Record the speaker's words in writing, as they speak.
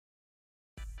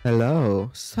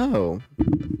Hello. So,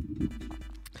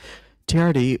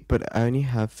 TRD, but I only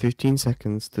have 15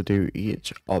 seconds to do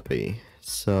each obby.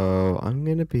 So, I'm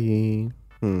gonna be.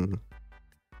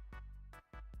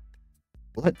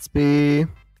 Let's be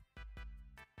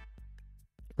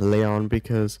Leon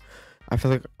because I feel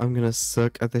like I'm gonna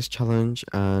suck at this challenge,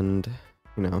 and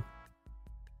you know,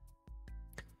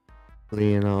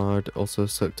 Leonard also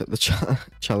sucked at the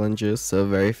challenges, so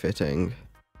very fitting.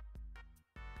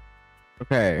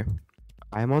 Okay,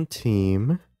 I'm on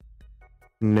team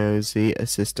Nosy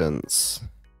Assistants.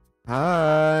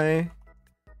 Hi.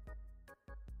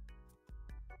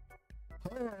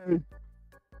 Hi.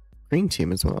 Green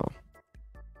team as well.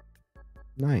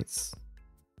 Nice.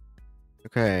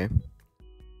 Okay.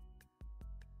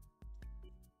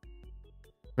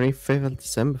 25th of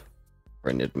December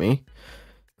friended me.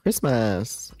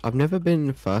 Christmas! I've never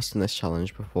been first in this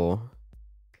challenge before.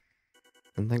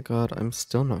 And thank God I'm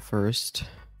still not first.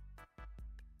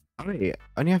 I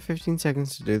only have 15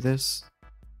 seconds to do this.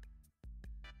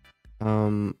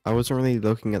 I wasn't really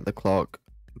looking at the clock.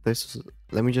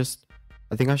 Let me just,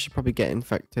 I think I should probably get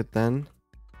infected then.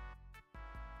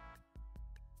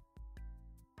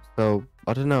 So,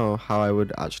 I don't know how I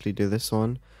would actually do this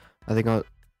one. I think I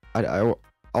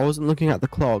wasn't looking at the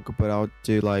clock, but I'll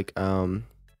do like,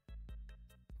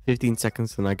 15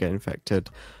 seconds and I get infected.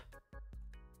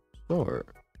 Sure.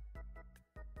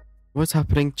 What's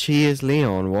happening? Cheers,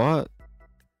 Leon. What?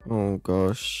 Oh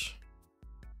gosh.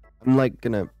 I'm like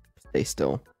gonna stay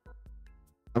still.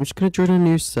 I'm just gonna join a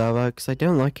new server because I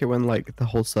don't like it when like the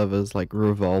whole server's like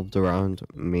revolved around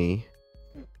me.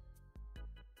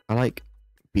 I like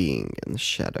being in the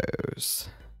shadows.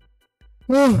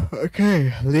 Oh,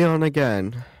 okay, Leon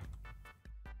again.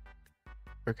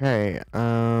 Okay,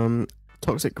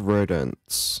 toxic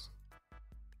rodents.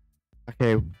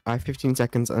 Okay, I have 15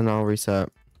 seconds and I'll reset.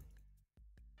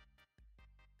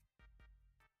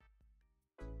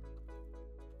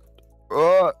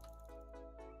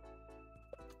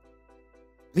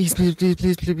 Please, please, please,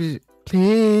 please, please,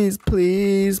 please,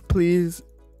 please, please.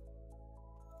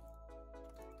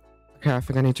 Okay, I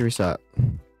think I need to reset.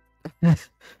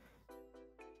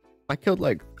 I killed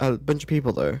like a bunch of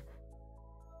people though.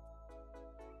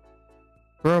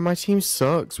 Bro, my team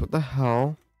sucks. What the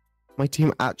hell? My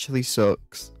team actually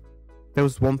sucks. There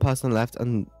was one person left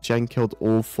and Jen killed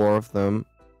all 4 of them.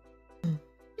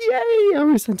 Yay! I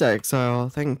was sent to exile.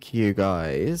 Thank you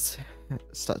guys.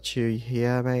 Statue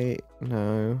here, mate.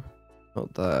 No.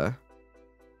 Not there.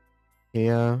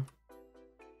 Here.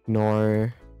 No.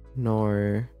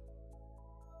 No.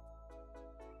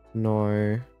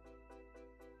 No.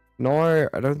 No,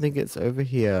 I don't think it's over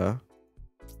here.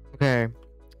 Okay.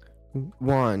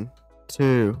 1,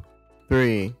 2,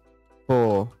 3,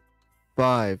 4,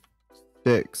 5,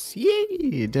 6.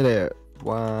 Yay! Did it.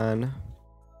 1.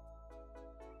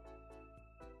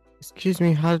 Excuse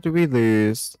me, how did we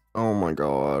lose? Oh my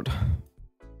god.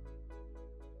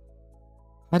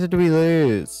 How did we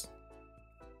lose?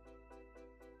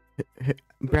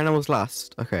 Brianna was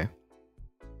last. Okay.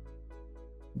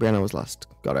 Brianna was last.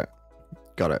 Got it.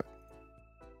 Got it.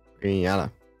 Brianna.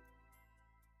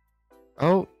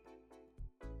 Oh.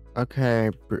 Okay.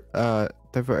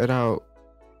 They voted out.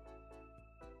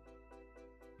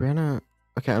 Brianna.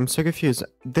 Okay, I'm so confused.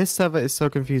 This server is so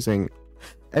confusing.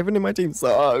 Everyone in my team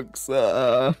sucks.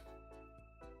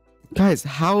 Guys,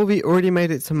 how have we already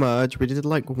made it to merge? We did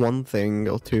like 1 thing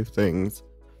or 2 things.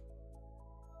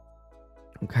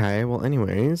 Okay, well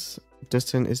anyways.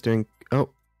 Dustin is doing... Oh.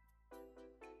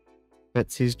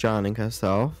 Betsy's drowning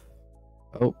herself.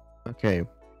 Oh, okay.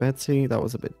 Betsy, that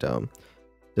was a bit dumb.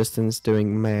 Dustin's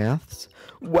doing maths.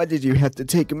 Why did you have to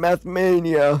take Math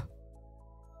Mania?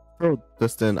 Oh,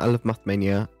 Dustin, I love Math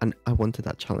Mania, and I wanted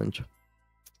that challenge.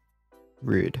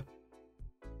 Rude.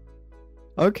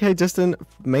 Okay, Dustin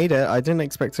made it. I didn't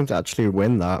expect him to actually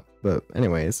win that, but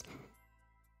anyways.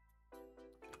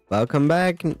 Welcome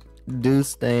back,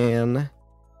 Dustin.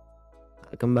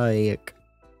 Welcome back.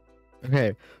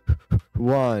 Okay.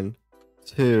 1,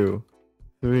 2,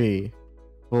 3,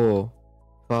 4,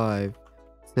 5,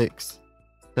 6,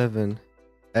 7,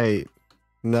 8,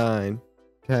 9,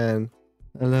 10,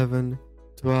 11,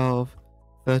 12,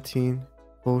 13,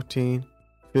 14,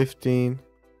 15.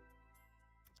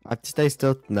 I have to stay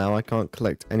still now. I can't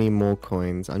collect any more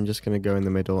coins. I'm just gonna go in the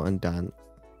middle and dance.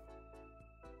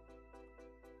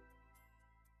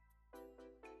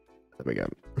 There we go.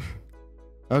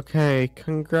 Okay,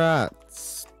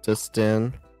 congrats,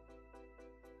 Dustin.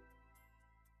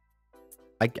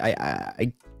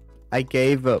 I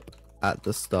gave up at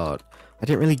the start. I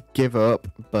didn't really give up,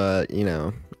 but you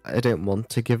know, I don't want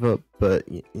to give up, but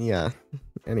yeah.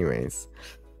 Anyways.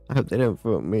 I hope they don't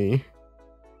vote me.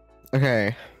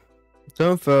 Okay.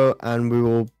 Don't vote and we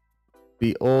will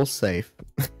be all safe.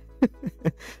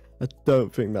 I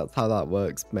don't think that's how that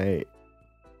works, mate.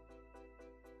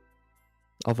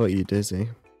 I'll vote you, Dizzy.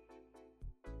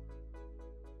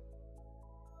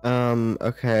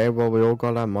 Okay, well, we all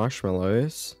got our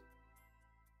marshmallows.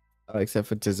 Oh, except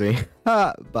for Dizzy.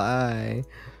 Ha! Bye.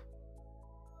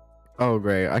 Oh,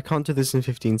 great. I can't do this in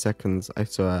 15 seconds, I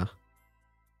swear.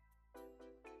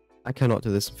 I cannot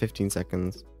do this in 15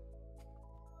 seconds.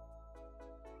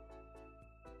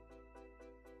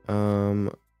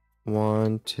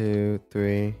 1, 2,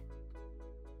 3.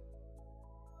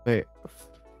 Wait,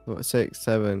 4, 6,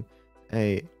 7,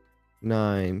 8,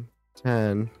 9,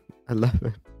 10,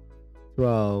 11,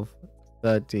 12,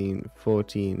 13,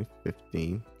 14,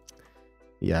 15.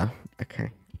 Yeah,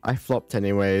 okay. I flopped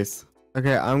anyways.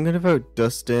 Okay, I'm gonna vote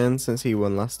Dustin since he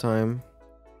won last time.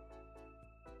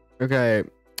 Okay.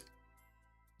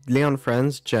 Leon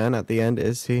friends Jen at the end,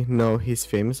 is he? No, he's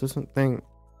famous or something.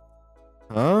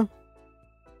 Huh?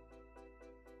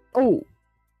 Oh!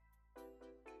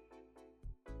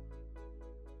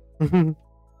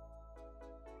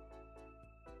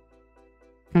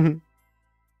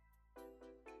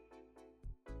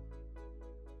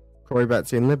 Corey,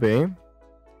 Betsy, and Libby.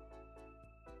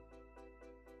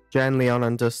 Jen, Leon,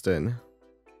 and Dustin.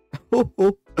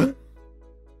 That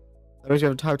means you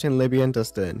have typed in Libby and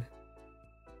Dustin.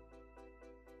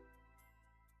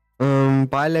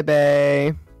 Bye,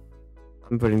 Libby.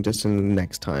 I'm putting Dustin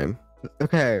next time.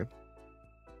 Okay.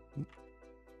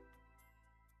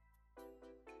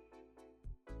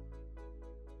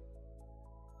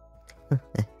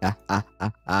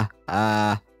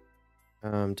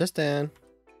 Dustin.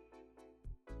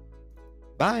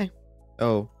 Bye.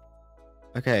 Oh.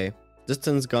 Okay.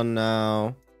 Dustin's gone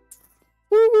now.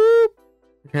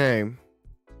 Okay.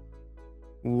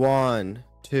 1,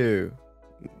 2,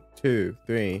 2,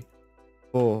 3,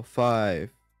 4, 5,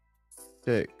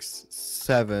 6,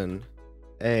 7,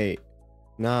 8,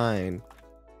 9,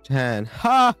 10.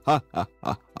 Ha ha ha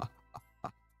ha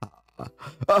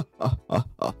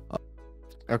ha.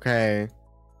 Okay.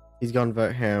 He's gonna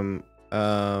vote him.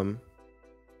 I'll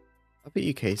bet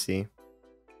you Casey.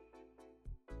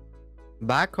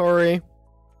 Bye, Corey.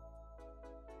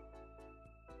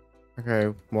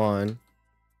 Okay, 1.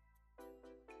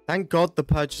 Thank God the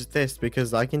purge is this,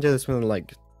 because I can do this within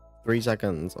like 3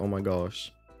 seconds. Oh my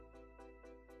gosh.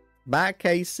 Bye,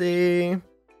 Casey.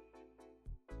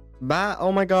 Bye.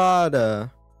 Oh my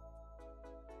God.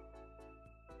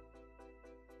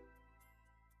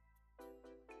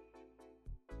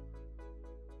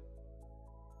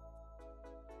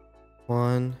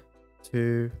 One,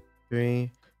 2,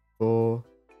 3, 4,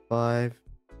 5,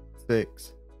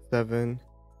 6, 7,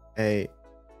 8,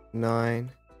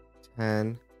 9,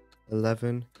 10,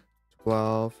 11,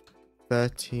 12,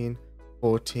 13,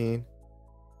 14.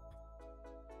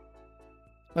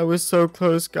 I was so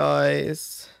close,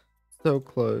 guys. So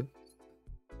close.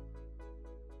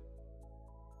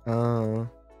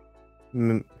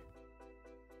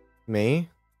 Me?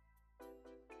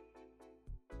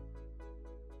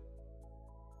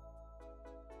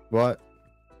 What?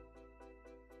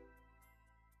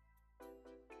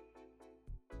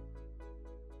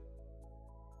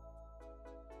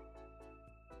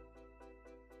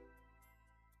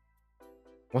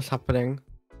 What's happening?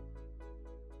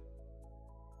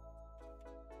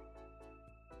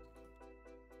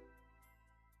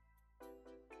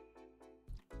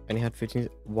 And he had 15.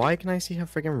 Why can I see her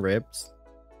freaking ribs?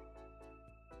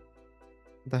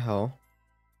 What the hell?